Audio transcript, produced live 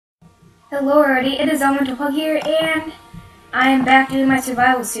Hello everybody, it is Elementalpug here, and I am back doing my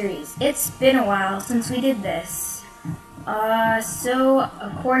survival series. It's been a while since we did this. So,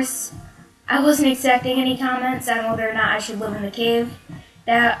 of course, I wasn't expecting any comments on whether or not I should live in the cave.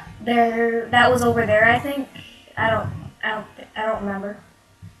 That was over there, I think. I don't remember.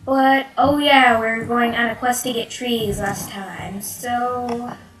 But, oh yeah, we're going on a quest to get trees last time,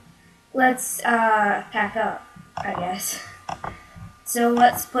 so let's, pack up, I guess. So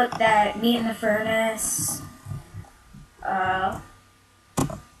let's put that meat in the furnace.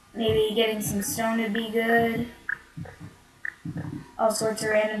 Maybe getting some stone would be good. All sorts of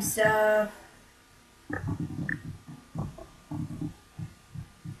random stuff.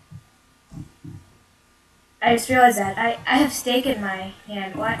 I just realized that. I have steak in my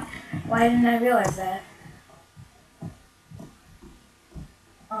hand. Why didn't I realize that?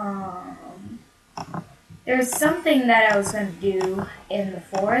 There's something that I was going to do in the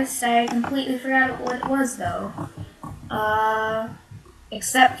forest. I completely forgot what it was, though.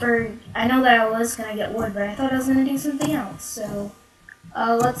 Except for, I know that I was going to get wood, but I thought I was going to do something else. So,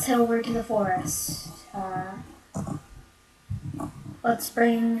 let's head over to the forest. Let's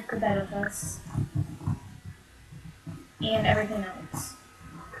bring the bed with us. And everything else.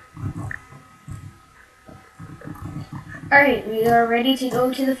 Alright, we are ready to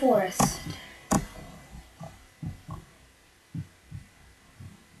go to the forest.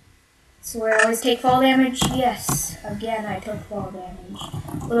 So where I always take fall damage? Yes, again I took fall damage.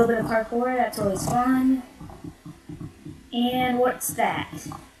 A little bit of parkour, that's always fun. And what's that?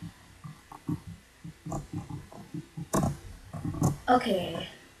 Okay.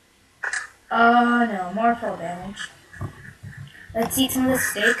 No, more fall damage. Let's eat some of this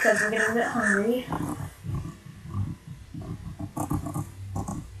steak because we're getting a bit hungry.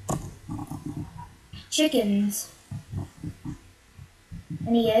 Chickens.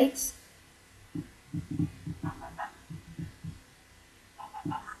 Any eggs?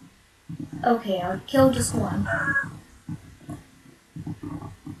 Okay, I'll kill just one.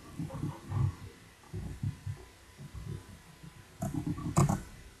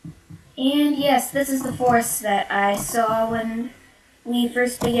 And yes, this is the forest that I saw when we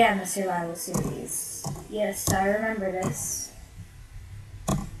first began the survival series. Yes, I remember this.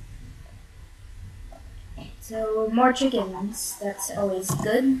 So, more chickens. That's always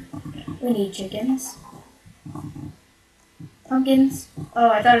good. We need chickens. Pumpkins. Oh,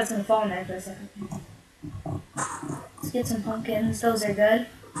 I thought it was going to fall in there for a second. Let's get some pumpkins. Those are good.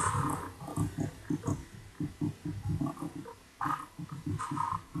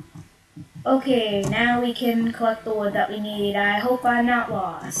 Okay, now we can collect the wood that we need. I hope I'm not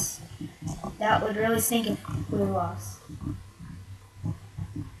lost. That would really stink if we were lost.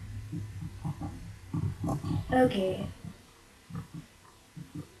 Okay.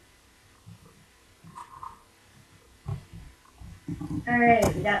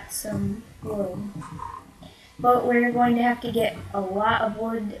 Alright, we got some wood. But we're going to have to get a lot of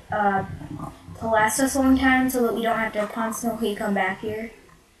wood to last us a long time so that we don't have to constantly come back here.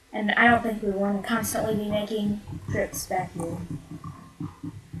 And I don't think we want to constantly be making trips back here.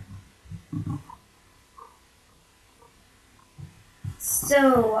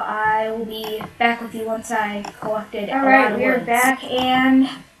 So, I will be back with you once I collected a lot of wood. Alright, we're back, and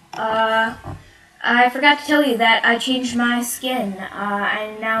I forgot to tell you that I changed my skin.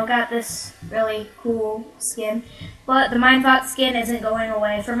 I now got this really cool skin, but the Mindfox skin isn't going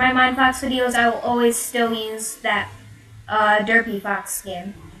away. For my Mindfox videos, I will always still use that Derpy Fox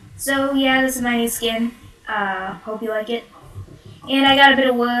skin. So yeah, this is my new skin. Hope you like it. And I got a bit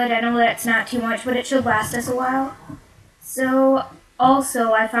of wood. I know that's not too much, but it should last us a while. So,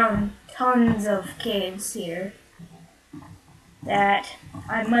 also, I found tons of caves here that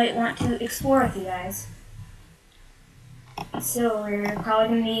I might want to explore with you guys. So we're probably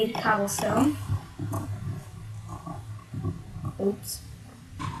going to need cobblestone. Oops.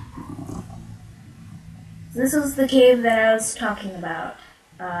 This was the cave that I was talking about.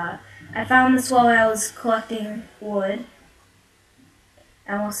 I found this while I was collecting wood.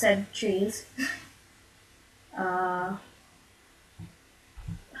 I almost said trees.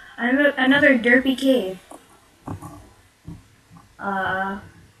 Another derpy cave.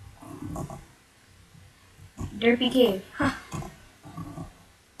 Derpy cave. Huh.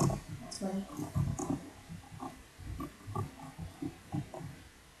 That's funny.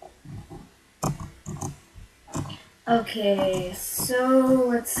 Okay, so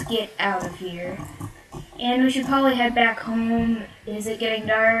let's get out of here. And we should probably head back home. Is it getting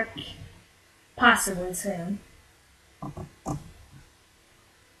dark? Possibly soon.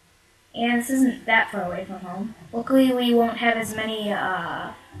 And this isn't that far away from home. Luckily, we won't have as many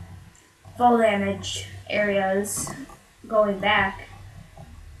fall damage areas going back.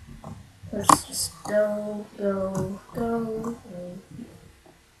 Let's just go.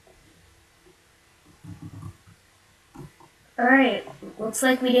 Alright, looks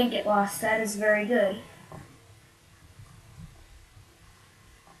like we didn't get lost. That is very good.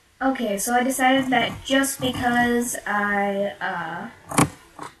 Okay, so I decided that just because I,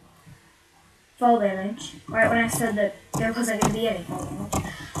 fall damage, right when I said that there wasn't going to be any fall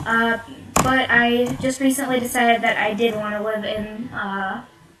damage, but I just recently decided that I did want to live in,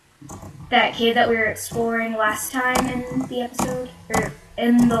 that cave that we were exploring last time in the episode, or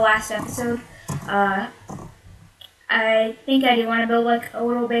in the last episode. I think I do want to build like a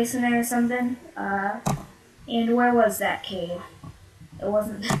little base in there or something. And where was that cave? It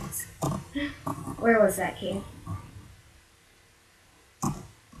wasn't this. Where was that cave?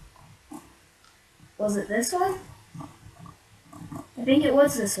 Was it this one? I think it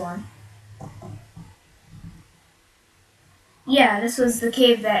was this one. Yeah, this was the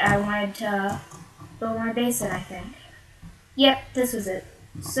cave that I wanted to build my base in, I think. Yep, this was it.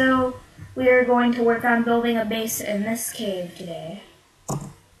 So, we are going to work on building a base in this cave today.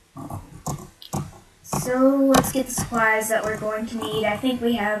 So, let's get the supplies that we're going to need. I think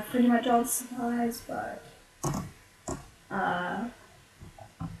we have pretty much all the supplies, but...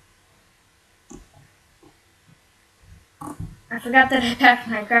 I forgot that I packed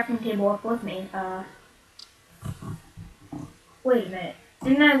my crafting table up with me. Wait a minute.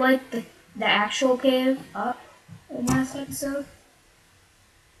 Didn't I light the actual cave up in last episode?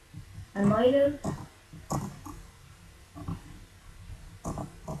 I might have.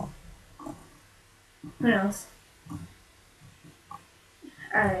 Who knows?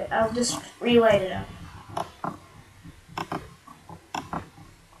 Alright, I'll just relight it up.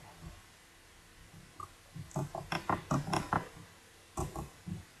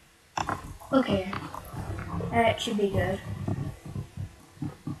 Okay. That should be good.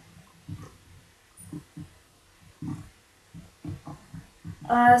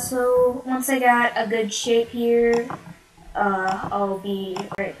 So once I got a good shape here, I'll be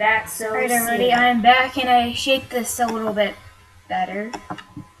right back. So alright, I'm ready. I'm back, and I shaped this a little bit better.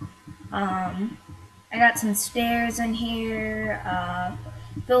 I got some stairs in here,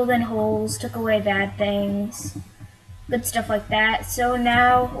 filled in holes, took away bad things, good stuff like that. So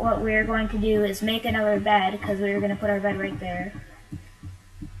now what we're going to do is make another bed, because we're going to put our bed right there.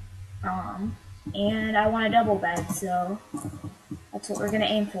 And I want a double bed, so that's what we're going to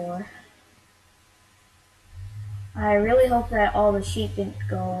aim for. I really hope that all the sheep didn't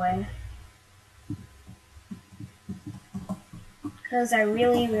go away, because I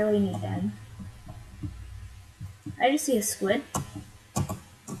really need them. I just see a squid.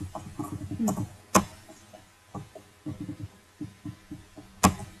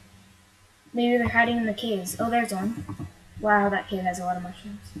 Maybe they're hiding in the caves. Oh, there's one. Wow, that cave has a lot of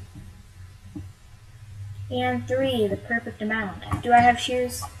mushrooms. And 3, the perfect amount. Do I have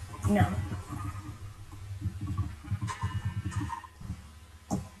shears? No.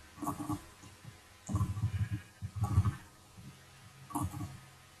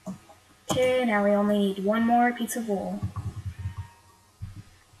 Okay, now we only need one more piece of wool.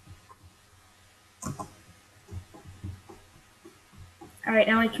 Alright,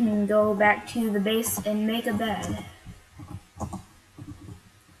 now we can go back to the base and make a bed.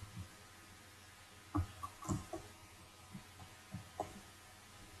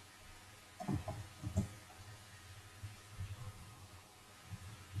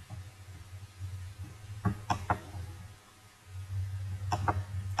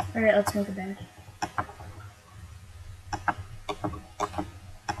 Alright, let's make a bed.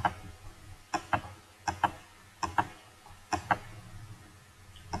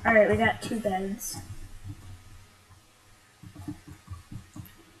 Alright, we got 2 beds.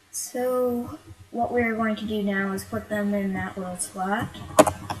 So, what we're going to do now is put them in that little slot.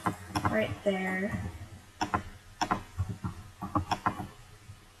 Right there.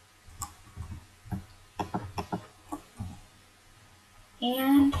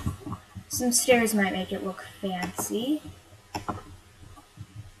 And some stairs might make it look fancy.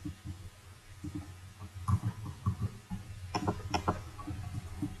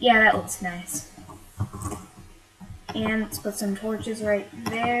 Yeah, that looks nice. And let's put some torches right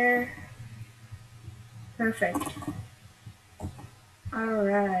there. Perfect.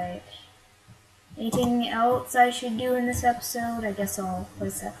 Alright. Anything else I should do in this episode? I guess I'll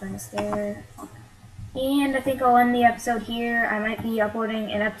place that furnace there. And I think I'll end the episode here. I might be uploading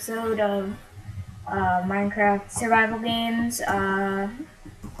an episode of Minecraft survival games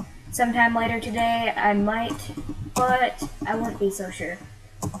sometime later today. I might, but I won't be so sure.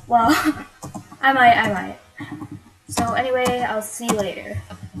 Well, I might. So anyway, I'll see you later.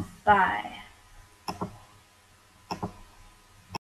 Bye.